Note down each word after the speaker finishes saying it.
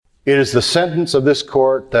It is the sentence of this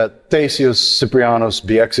court that Thasius Cyprianus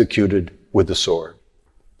be executed with the sword.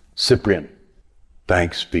 Cyprian,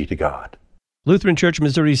 thanks be to God. Lutheran Church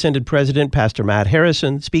Missouri Synod President Pastor Matt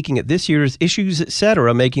Harrison speaking at this year's Issues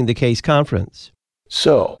Etc. Making the Case conference.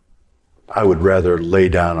 So, I would rather lay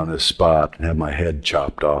down on this spot and have my head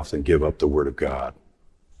chopped off than give up the Word of God.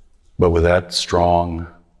 But with that strong,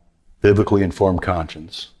 biblically informed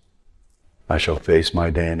conscience, I shall face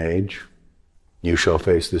my day and age. You shall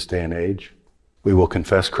face this day and age. We will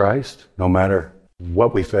confess Christ no matter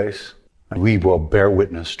what we face, and we will bear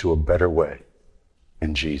witness to a better way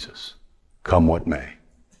in Jesus, come what may.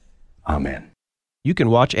 Amen. You can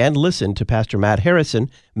watch and listen to Pastor Matt Harrison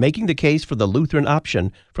making the case for the Lutheran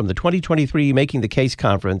option from the 2023 Making the Case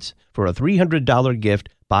Conference for a $300 gift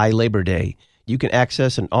by Labor Day. You can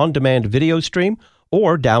access an on-demand video stream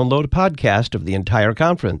or download a podcast of the entire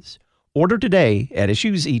conference. Order today at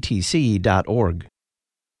issuesetc.org.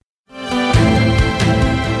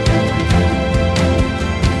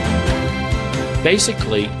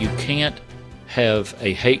 Basically, you can't have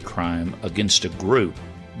a hate crime against a group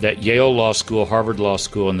that Yale Law School, Harvard Law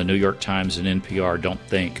School, and the New York Times and NPR don't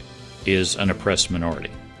think is an oppressed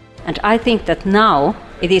minority. And I think that now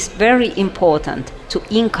it is very important to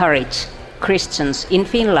encourage Christians in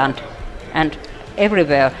Finland and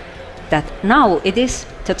everywhere that now it is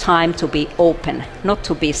the time to be open, not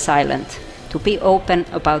to be silent, to be open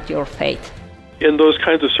about your faith. In those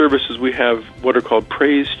kinds of services, we have what are called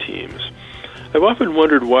praise teams. I've often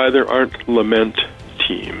wondered why there aren't lament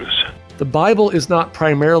teams. The Bible is not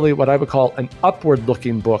primarily what I would call an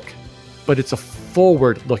upward-looking book, but it's a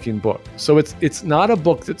forward-looking book. So it's not a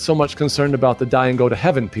book that's so much concerned about the die and go to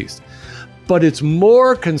heaven piece, but it's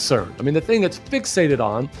more concerned. I mean, the thing it's fixated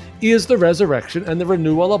on is the resurrection and the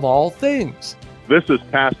renewal of all things. This is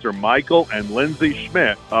Pastor Michael and Lindsay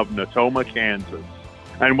Schmidt of Natoma, Kansas.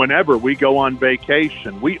 And whenever we go on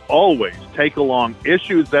vacation, we always take along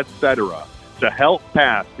Issues Etc. to help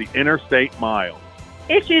pass the interstate mile.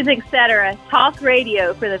 Issues Etc. Talk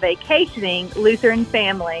radio for the vacationing Lutheran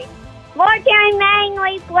family. More Karen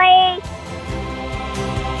Mangley, please.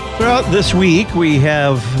 Throughout this week, we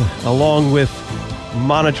have, along with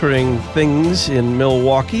monitoring things in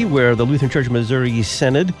Milwaukee, where the Lutheran Church Missouri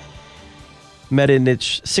Synod met in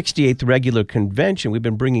its 68th regular convention. We've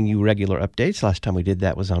been bringing you regular updates. Last time we did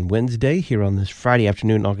that was on Wednesday. Here on this Friday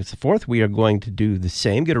afternoon, August the 4th, we are going to do the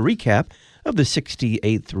same, get a recap of the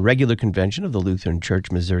 68th regular convention of the Lutheran Church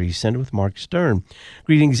Missouri Synod with Mark Stern.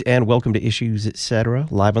 Greetings and welcome to Issues Etc.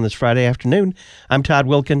 live on this Friday afternoon. I'm Todd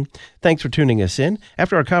Wilkin. Thanks for tuning us in.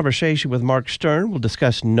 After our conversation with Mark Stern, we'll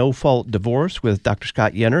discuss no-fault divorce with Dr.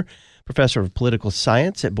 Scott Yenner, professor of political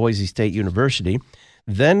science at Boise State University.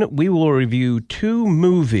 Then we will review two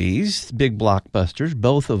movies, big blockbusters,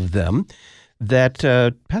 both of them, that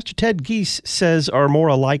Pastor Ted Geese says are more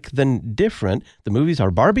alike than different. The movies are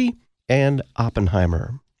Barbie and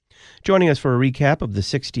Oppenheimer. Joining us for a recap of the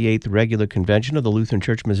 68th regular convention of the Lutheran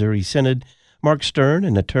Church Missouri Synod, Mark Stern,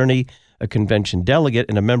 an attorney, a convention delegate,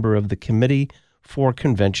 and a member of the Committee for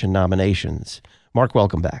Convention Nominations. Mark,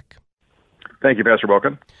 welcome back. Thank you, Pastor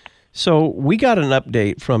Wilkin. So we got an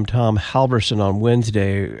update from Tom Halverson on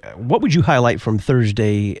Wednesday. What would you highlight from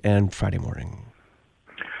Thursday and Friday morning?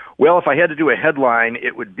 Well, if I had to do a headline,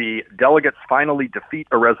 it would be Delegates Finally Defeat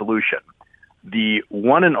a Resolution. The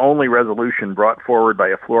one and only resolution brought forward by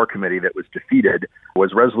a floor committee that was defeated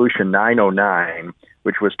was Resolution 909,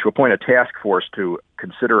 which was to appoint a task force to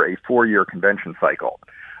consider a 4-year convention cycle.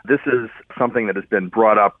 This is something that has been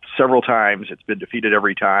brought up several times. It's been defeated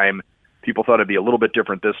every time. People thought it'd be a little bit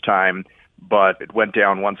different this time, but it went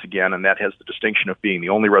down once again, and that has the distinction of being the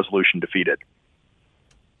only resolution defeated.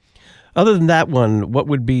 Other than that one, what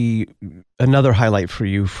would be another highlight for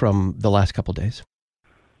you from the last couple days?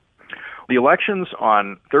 The elections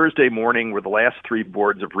on Thursday morning were the last 3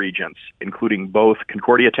 boards of regents, including both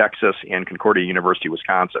Concordia, Texas, and Concordia University,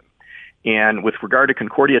 Wisconsin. And with regard to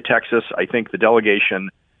Concordia, Texas, I think the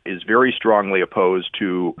delegation is very strongly opposed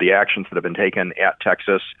to the actions that have been taken at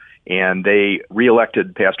Texas, and they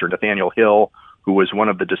reelected Pastor Nathaniel Hill, who was one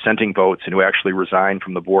of the dissenting votes and who actually resigned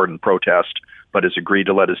from the board in protest, but has agreed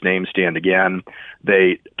to let his name stand again.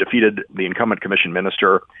 They defeated the incumbent commission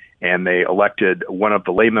minister, and they elected one of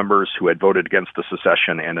the lay members who had voted against the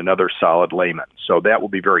secession and another solid layman. So that will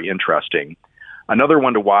be very interesting. Another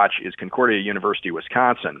one to watch is Concordia University,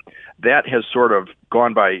 Wisconsin. That has sort of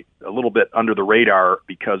gone by a little bit under the radar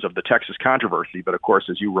because of the Texas controversy. But of course,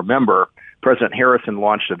 as you remember, President Harrison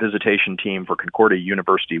launched a visitation team for Concordia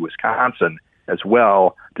University, Wisconsin, as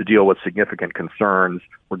well, to deal with significant concerns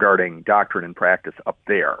regarding doctrine and practice up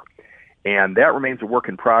there. And that remains a work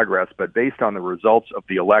in progress, but based on the results of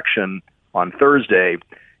the election on Thursday,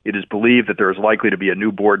 it is believed that there is likely to be a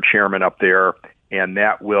new board chairman up there, and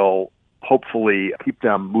that will hopefully keep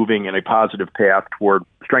them moving in a positive path toward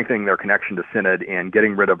strengthening their connection to Synod and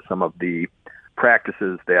getting rid of some of the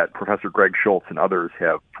practices that Professor Greg Schultz and others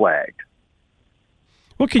have flagged.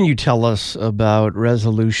 What can you tell us about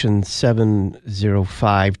Resolution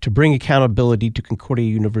 705 to bring accountability to Concordia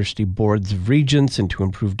University boards of regents and to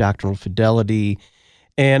improve doctrinal fidelity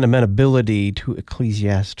and amenability to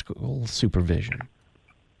ecclesiastical supervision?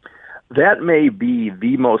 That may be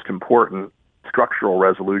the most important structural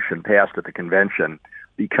resolution passed at the convention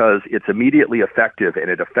because it's immediately effective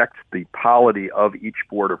and it affects the polity of each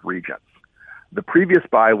board of regents. The previous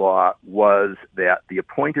bylaw was that the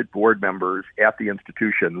appointed board members at the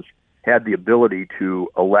institutions had the ability to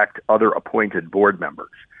elect other appointed board members.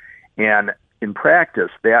 And in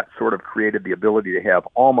practice, that sort of created the ability to have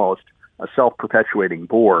almost a self-perpetuating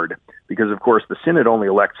board because, of course, the Synod only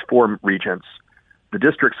elects 4 regents. The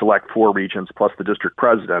districts elect 4 regents plus the district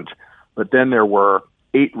president. But then there were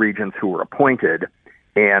 8 regents who were appointed.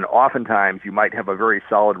 And oftentimes you might have a very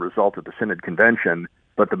solid result at the Synod convention,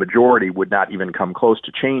 but the majority would not even come close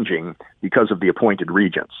to changing because of the appointed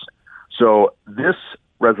regents. So this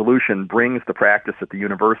resolution brings the practice at the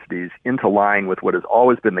universities into line with what has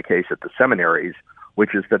always been the case at the seminaries,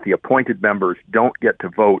 which is that the appointed members don't get to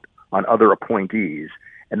vote on other appointees,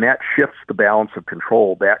 and that shifts the balance of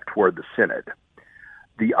control back toward the Synod.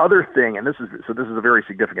 The other thing, and this is a very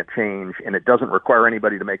significant change, and it doesn't require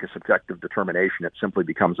anybody to make a subjective determination, it simply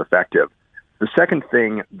becomes effective. The second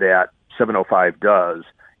thing that 705 does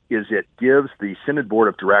is it gives the Synod Board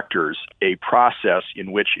of Directors a process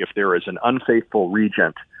in which if there is an unfaithful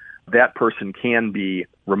regent, that person can be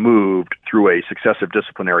removed through a successive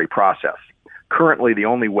disciplinary process. Currently, the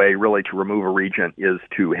only way really to remove a regent is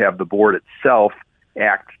to have the board itself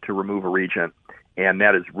act to remove a regent, and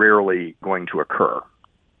that is rarely going to occur.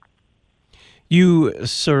 You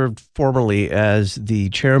served formerly as the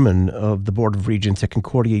chairman of the Board of Regents at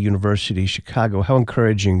Concordia University, Chicago. How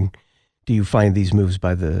encouraging do you find these moves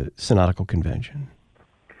by the Synodical Convention?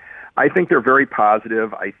 I think they're very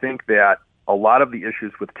positive. I think that a lot of the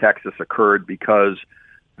issues with Texas occurred because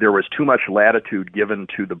there was too much latitude given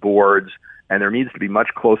to the boards, and there needs to be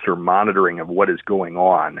much closer monitoring of what is going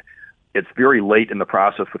on. It's very late in the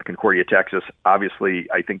process with Concordia, Texas. Obviously,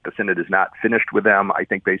 I think the Synod is not finished with them. I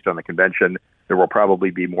think based on the convention, there will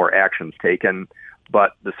probably be more actions taken,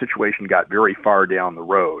 but the situation got very far down the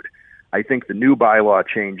road. I think the new bylaw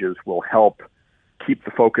changes will help keep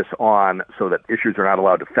the focus on so that issues are not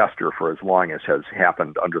allowed to fester for as long as has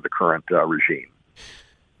happened under the current regime.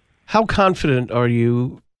 How confident are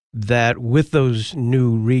you that with those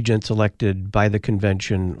new regents elected by the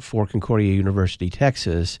convention for Concordia University,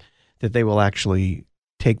 Texas, that they will actually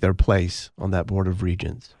take their place on that Board of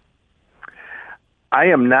Regents? I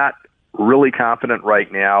am not really confident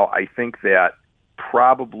right now. I think that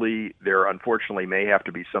probably there unfortunately may have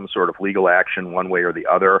to be some sort of legal action one way or the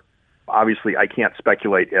other. Obviously, I can't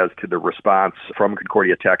speculate as to the response from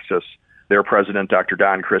Concordia, Texas. Their president, Dr.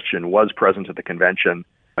 Don Christian, was present at the convention.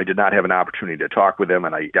 I did not have an opportunity to talk with him,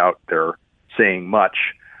 and I doubt they're saying much.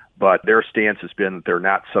 But their stance has been that they're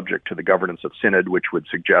not subject to the governance of Synod, which would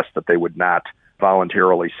suggest that they would not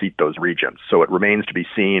voluntarily seat those regents. So it remains to be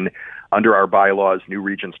seen. Under our bylaws, new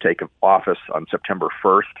regents take office on September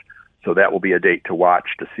 1st. So that will be a date to watch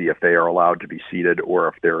to see if they are allowed to be seated or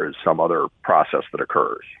if there is some other process that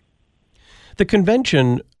occurs. The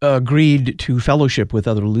convention agreed to fellowship with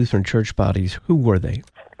other Lutheran church bodies. Who were they?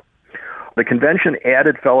 The convention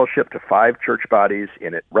added fellowship to 5 church bodies,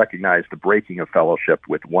 and it recognized the breaking of fellowship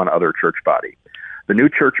with one other church body. The new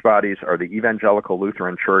church bodies are the Evangelical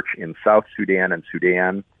Lutheran Church in South Sudan and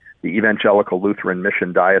Sudan, the Evangelical Lutheran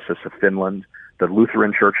Mission Diocese of Finland, the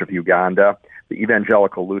Lutheran Church of Uganda, the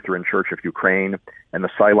Evangelical Lutheran Church of Ukraine, and the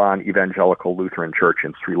Ceylon Evangelical Lutheran Church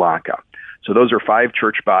in Sri Lanka. So those are 5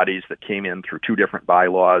 church bodies that came in through 2 different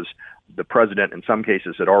bylaws. The president, in some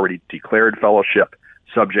cases, had already declared fellowship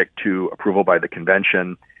subject to approval by the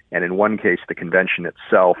convention, and in one case, the convention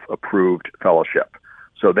itself approved fellowship.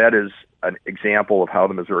 So that is an example of how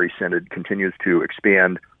the Missouri Synod continues to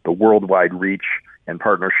expand the worldwide reach and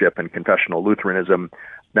partnership in confessional Lutheranism,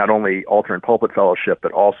 not only altar and pulpit fellowship,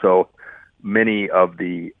 but also many of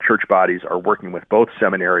the church bodies are working with both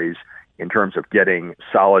seminaries in terms of getting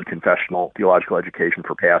solid confessional theological education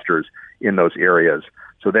for pastors in those areas.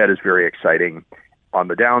 So that is very exciting. On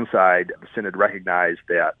the downside, the Synod recognized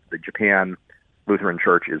that the Japan Lutheran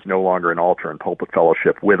Church is no longer an altar and pulpit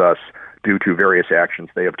fellowship with us due to various actions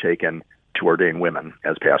they have taken to ordain women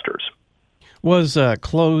as pastors. Was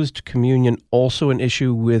closed communion also an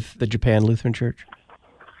issue with the Japan Lutheran Church?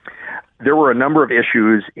 There were a number of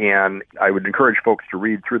issues, and I would encourage folks to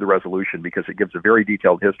read through the resolution because it gives a very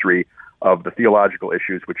detailed history of the theological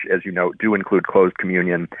issues, which, as you know, do include closed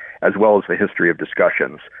communion, as well as the history of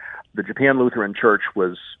discussions. The Japan Lutheran Church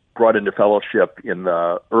was brought into fellowship in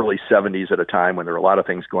the early 70s at a time when there were a lot of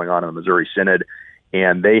things going on in the Missouri Synod,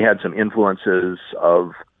 and they had some influences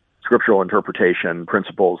of scriptural interpretation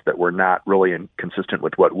principles that were not really consistent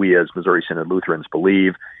with what we as Missouri Synod Lutherans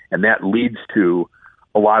believe, and that leads to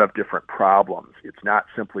a lot of different problems. It's not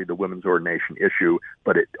simply the women's ordination issue,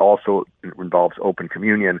 but it also involves open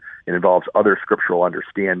communion. It involves other scriptural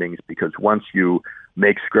understandings, because once you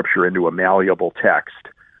make Scripture into a malleable text,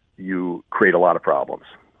 you create a lot of problems.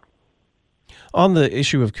 On the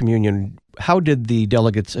issue of communion, how did the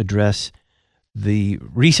delegates address the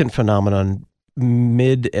recent phenomenon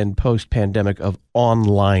mid and post-pandemic of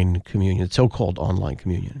online communion, so-called online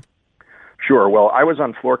communion? Sure. Well, I was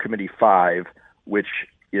on Floor Committee 5, which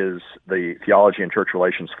is the Theology and Church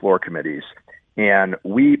Relations Floor Committees, and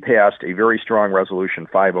we passed a very strong resolution,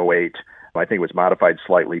 508. I think it was modified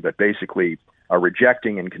slightly, but basically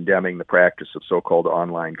rejecting and condemning the practice of so-called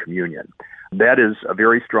online communion. That is a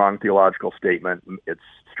very strong theological statement. It's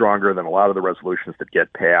stronger than a lot of the resolutions that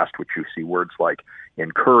get passed, which you see words like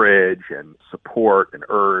encourage and support and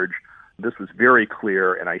urge. This was very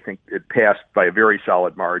clear, and I think it passed by a very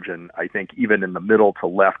solid margin. I think even in the middle to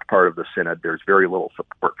left part of the Synod, there's very little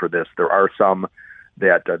support for this. There are some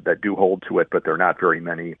that do hold to it, but they're not very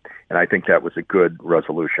many, and I think that was a good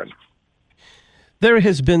resolution. There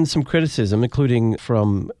has been some criticism, including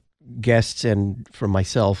from guests and from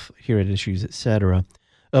myself here at Issues, etc.,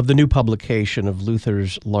 of the new publication of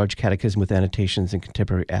Luther's Large Catechism with Annotations and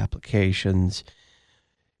Contemporary Applications.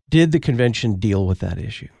 Did the convention deal with that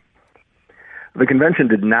issue? The convention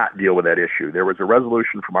did not deal with that issue. There was a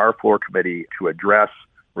resolution from our floor committee to address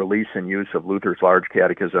release and use of Luther's Large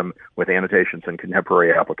Catechism with Annotations and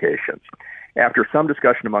Contemporary Applications. After some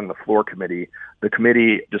discussion among the floor committee, the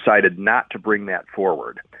committee decided not to bring that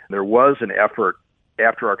forward. There was an effort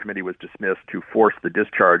after our committee was dismissed to force the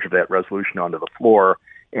discharge of that resolution onto the floor,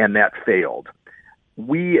 and that failed.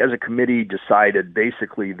 We as a committee decided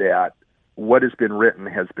basically that what has been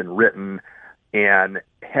written, and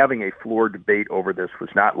having a floor debate over this was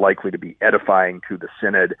not likely to be edifying to the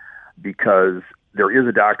Synod, because there is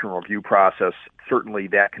a doctrinal review process. Certainly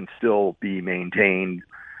that can still be maintained.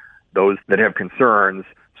 Those that have concerns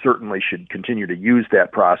certainly should continue to use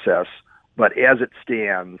that process. But as it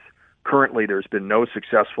stands, currently there's been no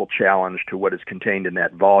successful challenge to what is contained in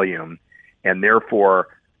that volume, and therefore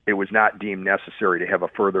it was not deemed necessary to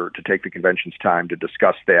take the convention's time to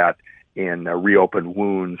discuss that and reopen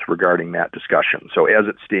wounds regarding that discussion. So as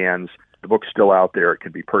it stands, the book's still out there. It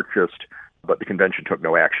can be purchased, but the convention took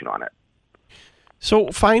no action on it.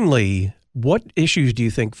 So finally, what issues do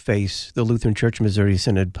you think face the Lutheran Church Missouri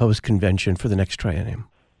Synod post-convention for the next triennium?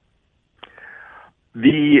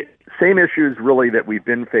 The same issues really that we've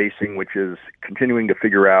been facing, which is continuing to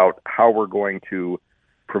figure out how we're going to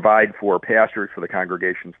provide for pastors for the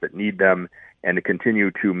congregations that need them, and to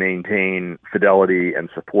continue to maintain fidelity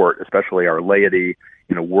and support, especially our laity,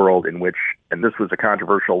 in a world in which, and this was a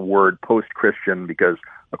controversial word, post-Christian, because,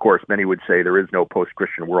 of course, many would say there is no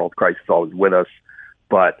post-Christian world. Christ is always with us,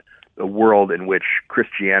 but a world in which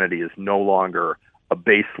Christianity is no longer a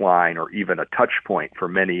baseline or even a touch point for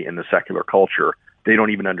many in the secular culture. They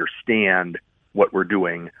don't even understand what we're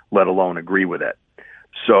doing, let alone agree with it.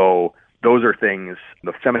 So those are things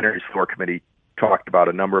the seminary's floor committee talked about,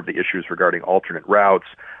 a number of the issues regarding alternate routes,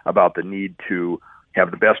 about the need to have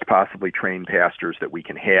the best possibly trained pastors that we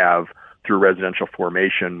can have through residential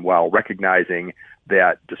formation, while recognizing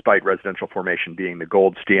that despite residential formation being the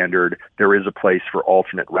gold standard, there is a place for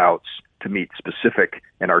alternate routes to meet specific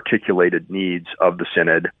and articulated needs of the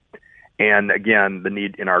Synod. And again, the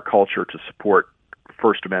need in our culture to support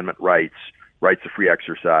First Amendment rights, rights of free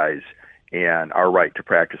exercise, and our right to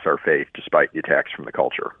practice our faith despite the attacks from the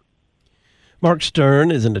culture. Mark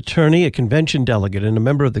Stern is an attorney, a convention delegate, and a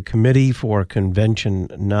member of the Committee for Convention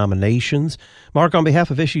Nominations. Mark, on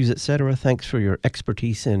behalf of Issues, etc., thanks for your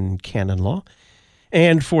expertise in canon law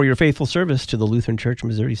and for your faithful service to the Lutheran Church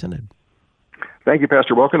Missouri Synod. Thank you,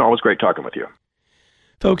 Pastor Wilkin. Always great talking with you.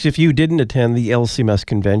 Folks, if you didn't attend the LCMS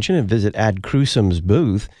convention and visit Ad Crucem's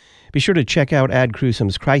booth, be sure to check out Ad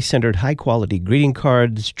Crucem's Christ-centered, high-quality greeting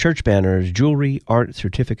cards, church banners, jewelry, art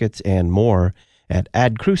certificates, and more at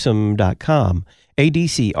adcrucem.com,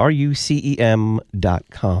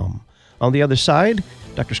 adcrucem.com. On the other side,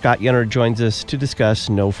 Dr. Scott Yenner joins us to discuss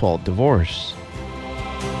no-fault divorce.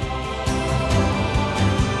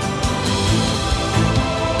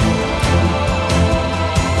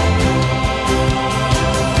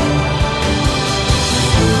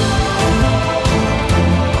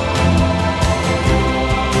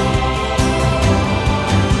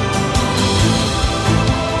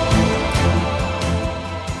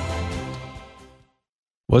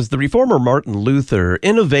 Was the reformer Martin Luther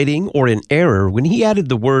innovating or in error when he added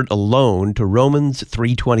the word alone to Romans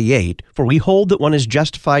 3:28, for we hold that one is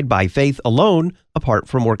justified by faith alone, apart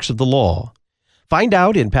from works of the law? Find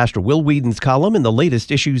out in Pastor Will Whedon's column in the latest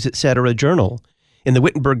Issues Etc. journal. In the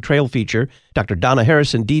Wittenberg Trail feature, Dr. Donna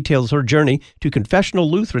Harrison details her journey to confessional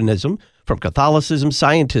Lutheranism from Catholicism,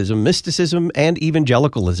 Scientism, mysticism, and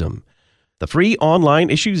evangelicalism. The free online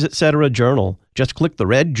Issues Etc. journal. Just click the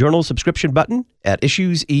red journal subscription button at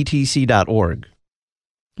issuesetc.org.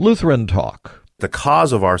 Lutheran Talk. The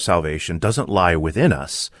cause of our salvation doesn't lie within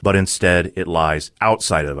us, but instead it lies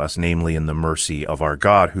outside of us, namely in the mercy of our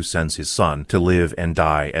God who sends his Son to live and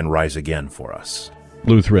die and rise again for us.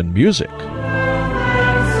 Lutheran music.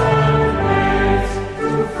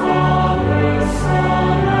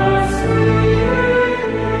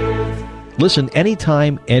 Listen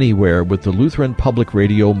anytime, anywhere with the Lutheran Public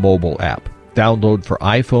Radio mobile app. Download for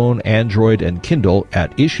iPhone, Android, and Kindle at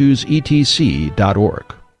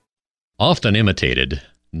issuesetc.org. Often imitated,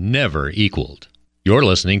 never equaled. You're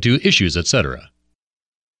listening to Issues Etc.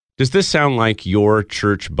 Does this sound like your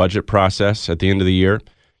church budget process at the end of the year?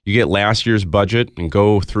 You get last year's budget and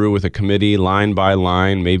go through with a committee line by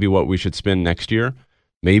line, maybe what we should spend next year.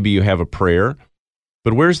 Maybe you have a prayer.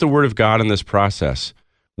 But where's the Word of God in this process?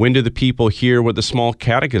 When do the people hear what the small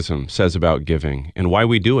catechism says about giving and why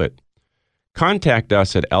we do it? Contact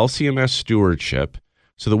us at LCMS Stewardship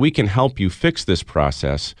so that we can help you fix this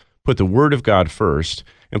process, put the Word of God first,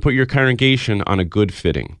 and put your congregation on a good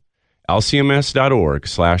footing.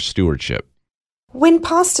 lcms.org/stewardship. When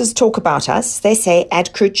pastors talk about us, they say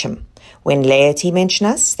ad crucem. When laity mention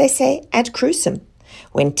us, they say ad crucem.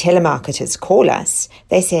 When telemarketers call us,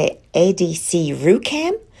 they say ADC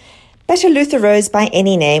Rucam. But a Luther rose by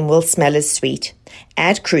any name will smell as sweet.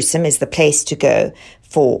 Ad crucem is the place to go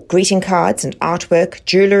for greeting cards and artwork,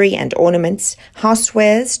 jewelry and ornaments,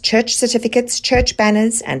 housewares, church certificates, church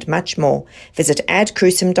banners, and much more. Visit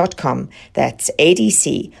adcrucem.com. That's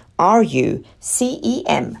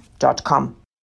ADCRUCEM.com.